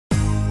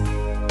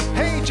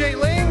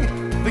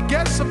Jayling, the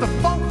guests of the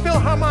Funk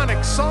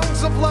Philharmonic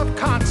Songs of Love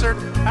concert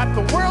at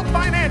the World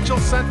Financial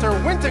Center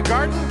Winter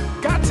Garden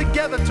got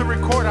together to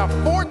record our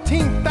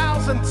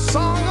 14,000th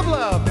Song of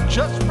Love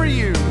just for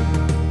you.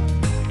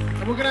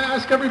 And we're going to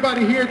ask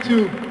everybody here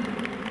to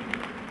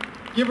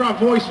give our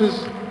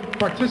voices,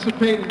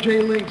 participate in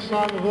Jayling's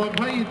Song of Love.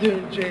 How you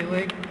doing,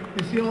 Jayling?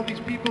 You see all these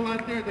people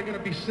out there? They're going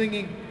to be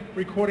singing,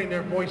 recording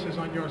their voices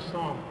on your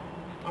song.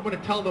 I'm going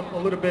to tell them a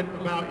little bit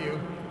about you.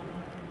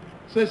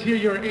 It says here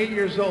you're 8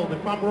 years old.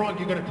 If I'm wrong,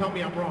 you're going to tell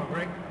me I'm wrong,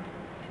 right?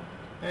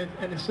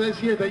 And it says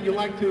here that you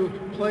like to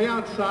play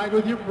outside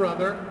with your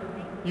brother.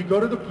 You go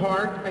to the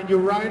park and you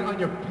ride on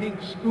your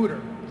pink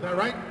scooter. Is that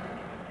right?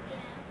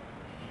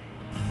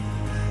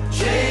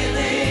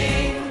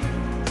 Jayling,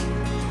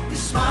 you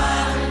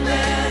smile and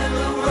then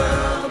the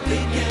world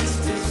begins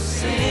to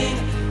sing.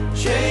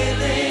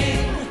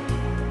 Jayling,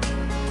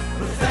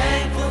 we're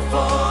thankful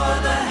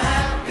for the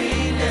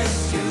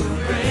happiness you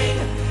bring.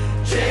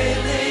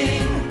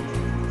 Jayling,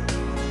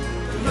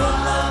 your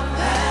love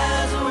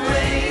has a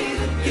way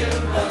to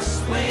give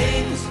us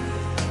wings.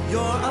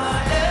 You're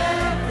our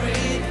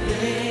everything.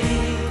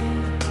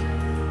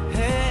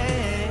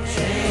 Hey,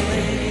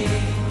 Jayling,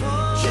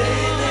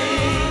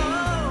 Jayling,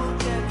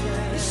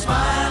 you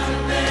smile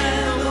and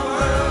then the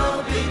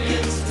world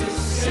begins to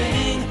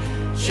sing.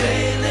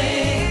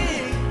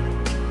 Jayling,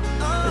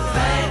 we're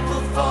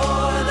thankful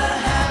for the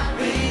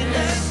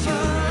happiness you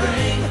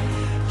bring.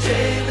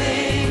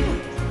 Jayling,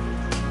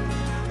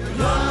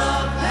 your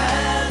love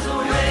has a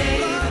way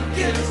that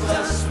gives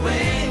us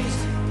wings.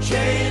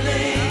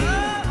 Jayling,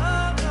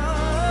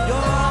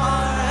 you're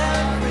our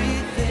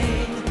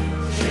everything.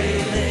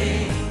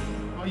 Jayling.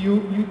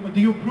 Do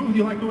you approve? Do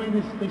you like the way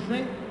they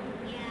sing?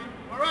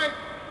 Yeah. All right.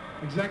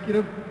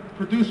 Executive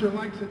producer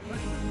likes it.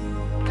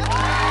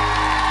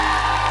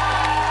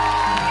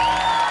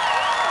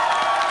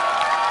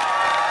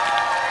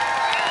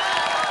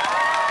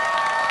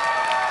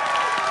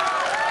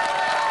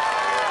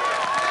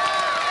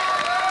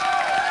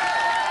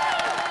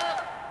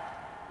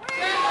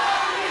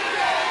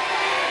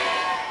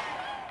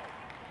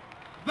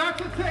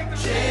 That's a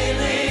take.